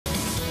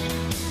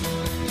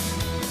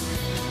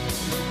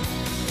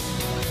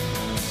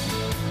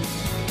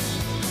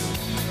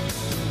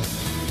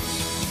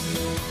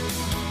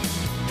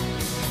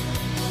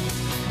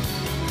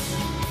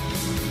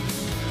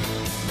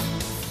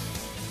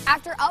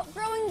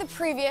outgrowing the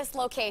previous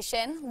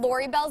location,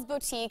 Laurie Belle's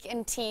Boutique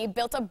and Tea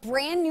built a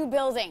brand new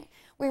building.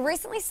 We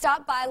recently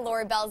stopped by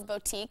Laurie Belle's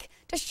Boutique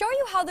to show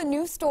you how the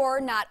new store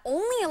not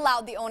only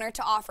allowed the owner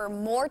to offer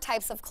more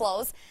types of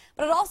clothes,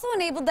 but it also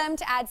enabled them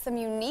to add some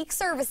unique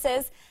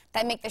services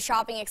that make the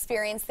shopping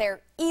experience there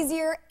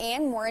easier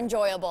and more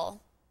enjoyable.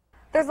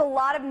 There's a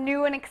lot of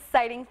new and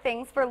exciting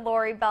things for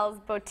Laurie Belle's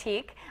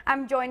Boutique.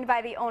 I'm joined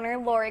by the owner,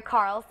 Laurie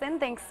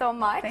Carlson. Thanks so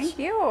much. Thank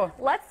you.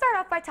 Let's start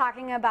off by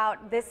talking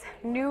about this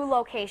new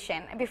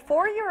location.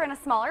 Before you were in a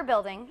smaller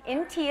building,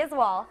 in Tea as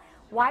well,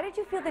 why did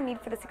you feel the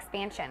need for this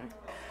expansion?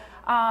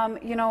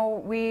 You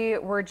know, we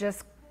were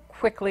just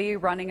quickly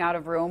running out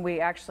of room.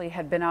 We actually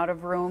had been out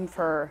of room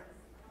for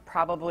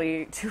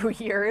probably 2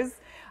 years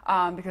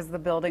because the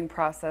building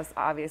process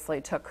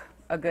obviously took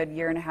a good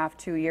year and a half,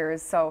 2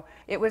 years. So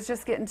it was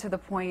just getting to the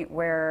point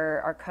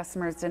where our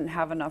customers didn't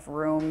have enough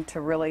room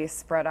to really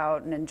spread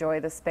out and enjoy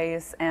the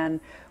space. And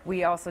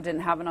we also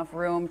didn't have enough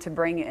room to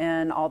bring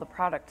in all the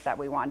product that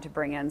we wanted to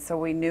bring in. So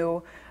we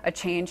knew a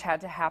change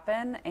had to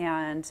happen,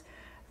 and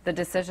the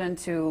decision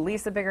to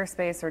lease a bigger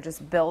space or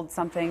just build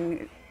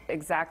something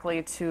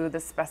exactly to the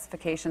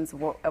specifications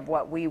of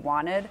what we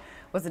wanted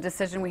was a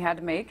decision we had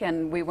to make,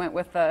 and we went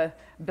with the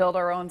build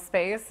our own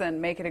space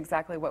and make it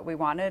exactly what we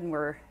wanted, and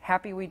we're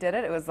happy we did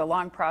it. It was a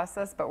long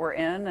process, but we're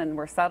in and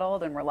we're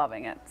settled and we're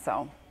loving it.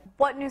 So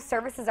what new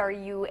services are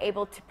you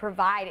able to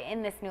provide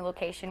in this new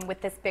location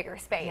with this bigger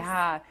space?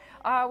 Yeah,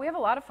 we have a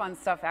lot of fun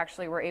stuff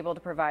actually we're able to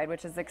provide,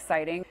 which is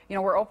exciting. You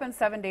know, we're open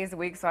 7 days a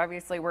week, so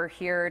obviously we're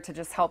here to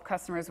just help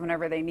customers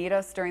whenever they need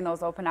us during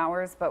those open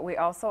hours, but we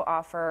also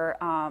offer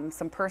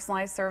some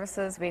personalized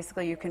services.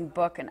 Basically, you can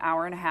book an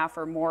hour and a half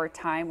or more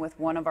time with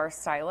one of our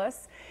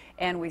stylists,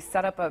 and we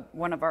set up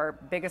one of our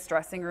biggest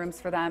dressing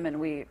rooms for them, and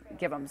we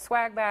give them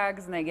swag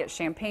bags, and they get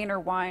champagne or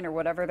wine or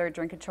whatever their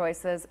drink of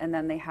choice is, and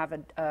then they have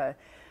a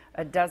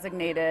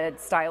designated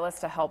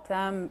stylist to help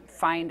them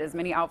find as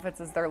many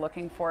outfits as they're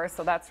looking for.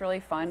 So that's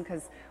really fun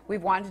because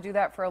we've wanted to do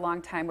that for a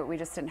long time, but we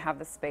just didn't have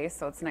the space,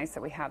 so it's nice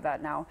that we have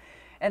that now.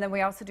 And then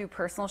we also do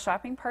personal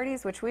shopping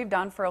parties, which we've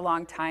done for a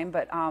long time,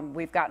 but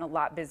we've gotten a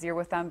lot busier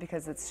with them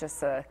because it's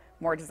just a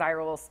more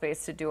desirable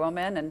space to do them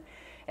in.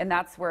 And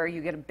that's where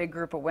you get a big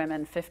group of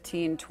women,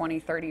 15, 20,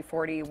 30,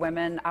 40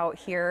 women out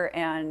here,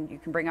 and you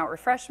can bring out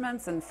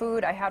refreshments and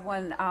food. I had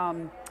one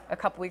a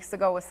couple weeks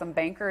ago with some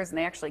bankers, and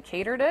they actually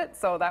catered it,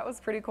 so that was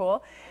pretty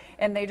cool.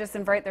 And they just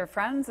invite their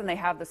friends, and they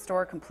have the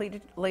store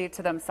completely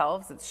to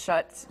themselves. It's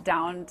shut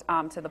down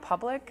to the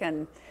public,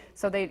 and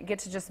so they get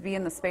to just be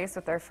in the space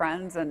with their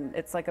friends, and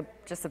it's like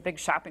just a big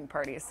shopping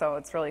party, so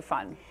it's really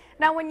fun.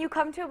 Now, when you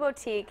come to a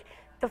boutique,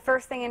 the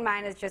first thing in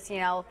mind is just, you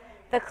know,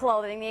 the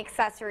clothing, the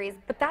accessories,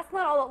 but that's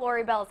not all that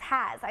Laurie Belle's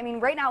has. I mean,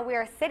 right now we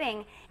are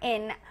sitting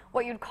in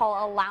what you'd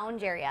call a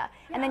lounge area,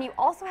 and then you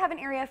also have an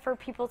area for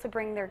people to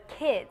bring their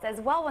kids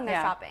as well when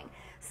they're shopping.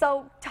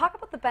 So talk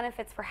about the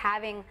benefits for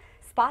having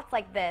spots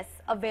like this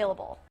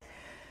available.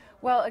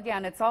 Well,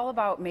 again, it's all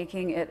about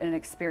making it an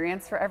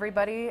experience for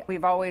everybody.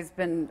 We've always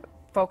been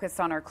focused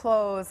on our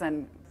clothes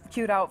and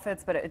cute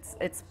outfits, but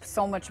it's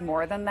so much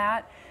more than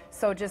that.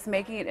 So just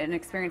making it an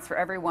experience for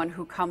everyone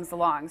who comes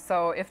along.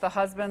 So if the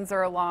husbands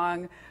are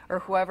along or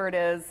whoever it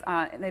is,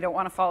 and they don't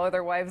want to follow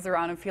their wives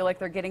around and feel like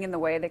they're getting in the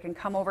way, they can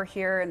come over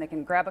here and they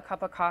can grab a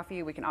cup of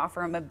coffee. We can offer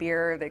them a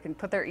beer. They can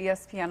put their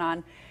ESPN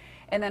on.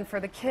 And then for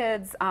the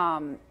kids,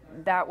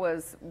 that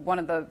was one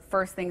of the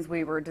first things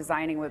we were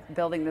designing with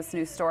building this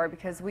new store,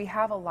 because we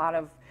have a lot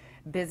of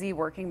busy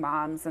working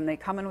moms, and they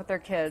come in with their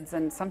kids,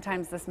 and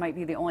sometimes this might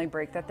be the only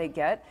break that they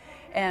get.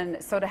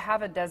 And so to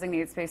have a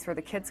designated space where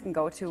the kids can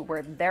go to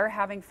where they're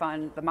having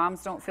fun, the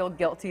moms don't feel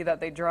guilty that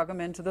they drug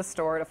them into the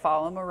store to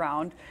follow them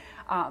around.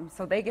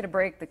 So they get a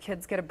break, the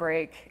kids get a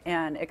break,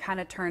 and it kind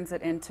of turns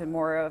it into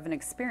more of an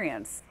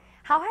experience.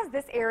 How has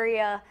this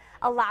area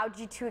allowed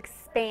you to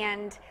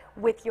expand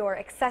with your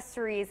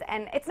accessories?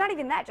 And it's not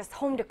even that, just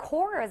home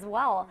decor as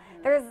well.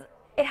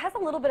 It has a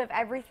little bit of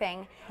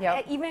everything,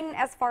 even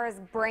as far as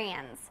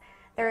brands.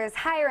 There is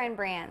higher end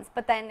brands,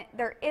 but then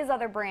there is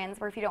other brands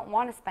where if you don't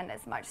want to spend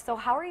as much. So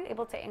how are you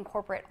able to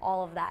incorporate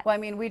all of that? Well, I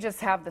mean, we just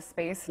have the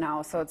space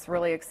now, so it's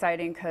really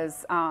exciting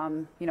because,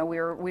 you know,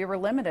 we were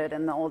limited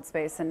in the old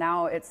space, and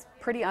now it's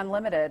pretty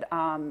unlimited.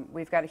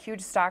 We've got a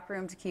huge stock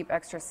room to keep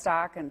extra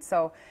stock, and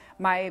so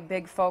my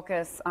big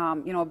focus,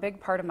 you know, a big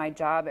part of my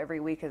job every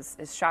week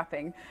is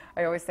shopping.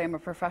 I always say I'm a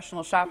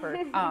professional shopper.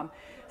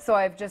 So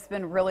I've just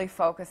been really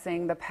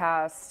focusing the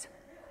past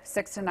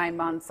 6 to 9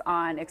 months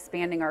on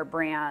expanding our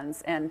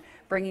brands and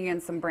bringing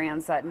in some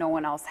brands that no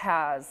one else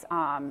has,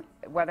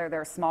 whether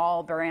they're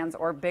small brands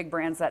or big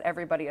brands that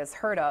everybody has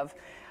heard of,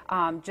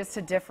 just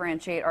to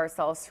differentiate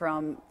ourselves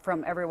from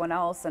everyone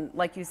else. And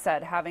like you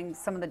said, having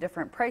some of the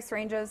different price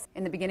ranges.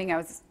 In the beginning, I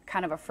was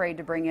kind of afraid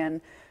to bring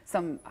in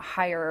some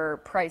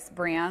higher price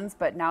brands,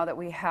 but now that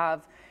we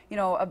have, you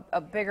know, a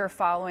bigger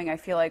following, I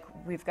feel like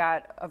we've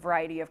got a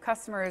variety of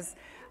customers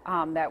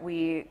that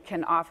we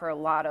can offer a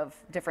lot of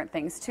different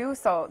things to.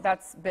 So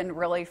that's been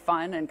really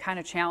fun and kind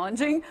of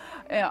challenging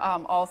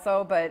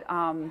also, but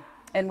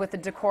And with the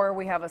decor,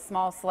 we have a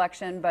small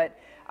selection, but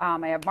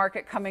I have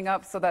market coming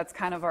up, so that's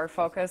kind of our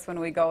focus when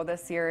we go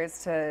this year,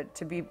 is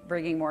to be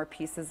bringing more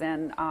pieces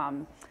in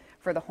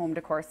for the home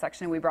decor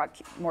section. We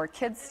brought more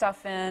kids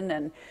stuff in,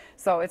 and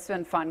so it's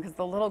been fun because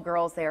the little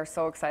girls, they are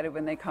so excited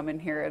when they come in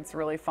here. It's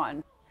really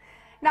fun.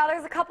 Now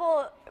there's a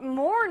couple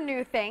more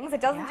new things.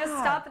 It doesn't just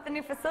stop at the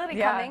new facility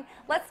coming.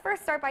 Let's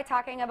first start by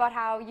talking about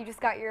how you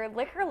just got your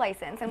liquor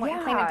license and what you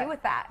plan to do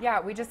with that.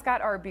 Yeah, we just got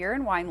our beer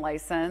and wine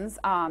license,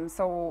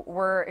 so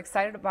we're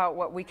excited about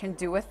what we can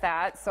do with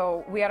that.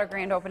 So we had our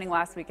grand opening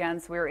last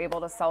weekend, so we were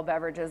able to sell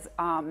beverages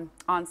on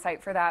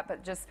site for that,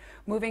 but just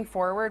moving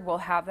forward, we'll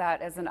have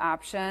that as an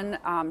option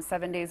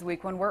 7 days a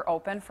week when we're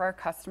open for our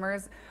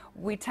customers.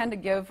 We tend to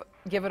give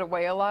it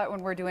away a lot when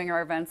we're doing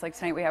our events. Like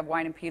tonight we have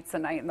wine and pizza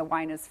night and the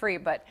wine is free,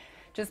 but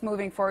just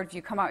moving forward, if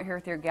you come out here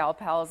with your gal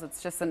pals,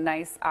 it's just a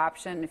nice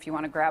option if you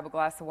want to grab a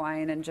glass of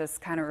wine and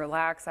just kind of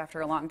relax after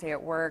a long day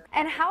at work.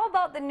 And how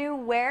about the new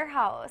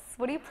warehouse?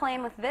 What are you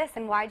planning with this,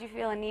 and why did you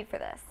feel a need for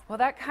this? Well,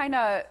 that kind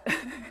of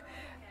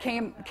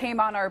came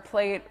on our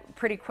plate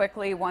pretty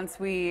quickly once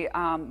we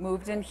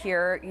moved in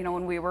here. You know,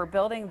 when we were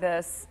building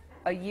this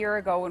a year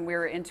ago, when we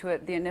were into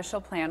it, the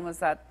initial plan was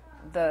that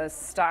the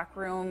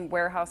stockroom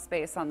warehouse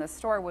space on this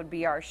store would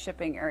be our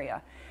shipping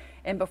area.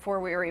 And before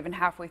we were even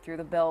halfway through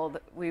the build,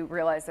 we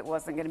realized it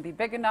wasn't going to be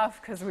big enough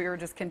because we were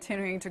just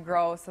continuing to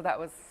grow. So that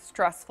was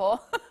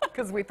stressful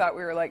because we thought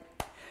we were like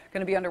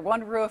going to be under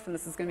one roof and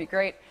this is going to be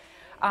great.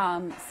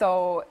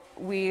 So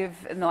we've,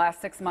 in the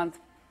last 6 months,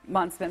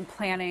 been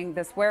planning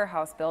this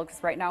warehouse build,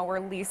 because right now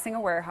we're leasing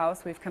a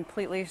warehouse. We've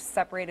completely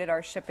separated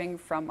our shipping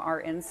from our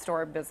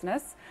in-store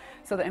business.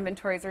 So the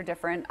inventories are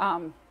different.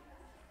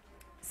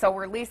 So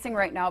we're leasing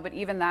right now, but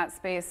even that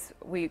space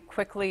we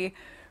quickly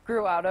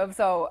grew out of.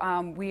 So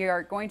we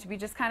are going to be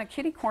just kind of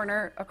kitty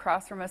corner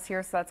across from us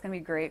here, so that's going to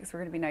be great because we're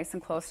going to be nice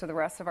and close to the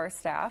rest of our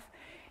staff.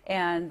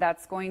 And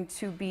that's going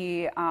to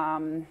be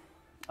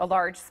a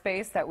large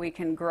space that we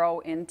can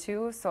grow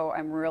into, so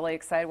I'm really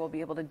excited. We'll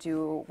be able to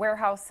do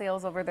warehouse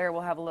sales over there.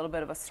 We'll have a little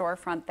bit of a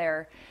storefront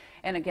there.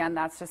 And again,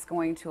 that's just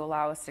going to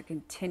allow us to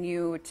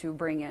continue to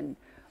bring in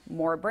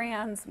more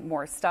brands,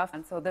 more stuff.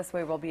 And so this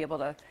way we'll be able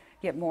to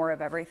get more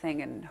of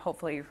everything and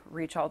hopefully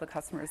reach all the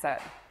customers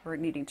that we're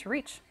needing to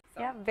reach. So.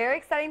 Yeah, very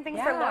exciting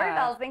things for Laurie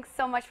Belle. Thanks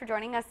so much for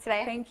joining us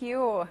today. Thank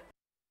you.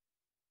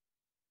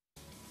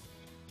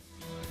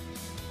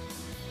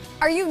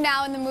 Are you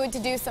now in the mood to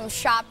do some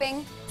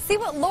shopping? See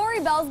what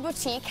Laurie Belle's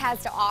Boutique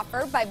has to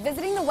offer by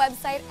visiting the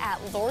website at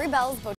lauriebellesboutique.com.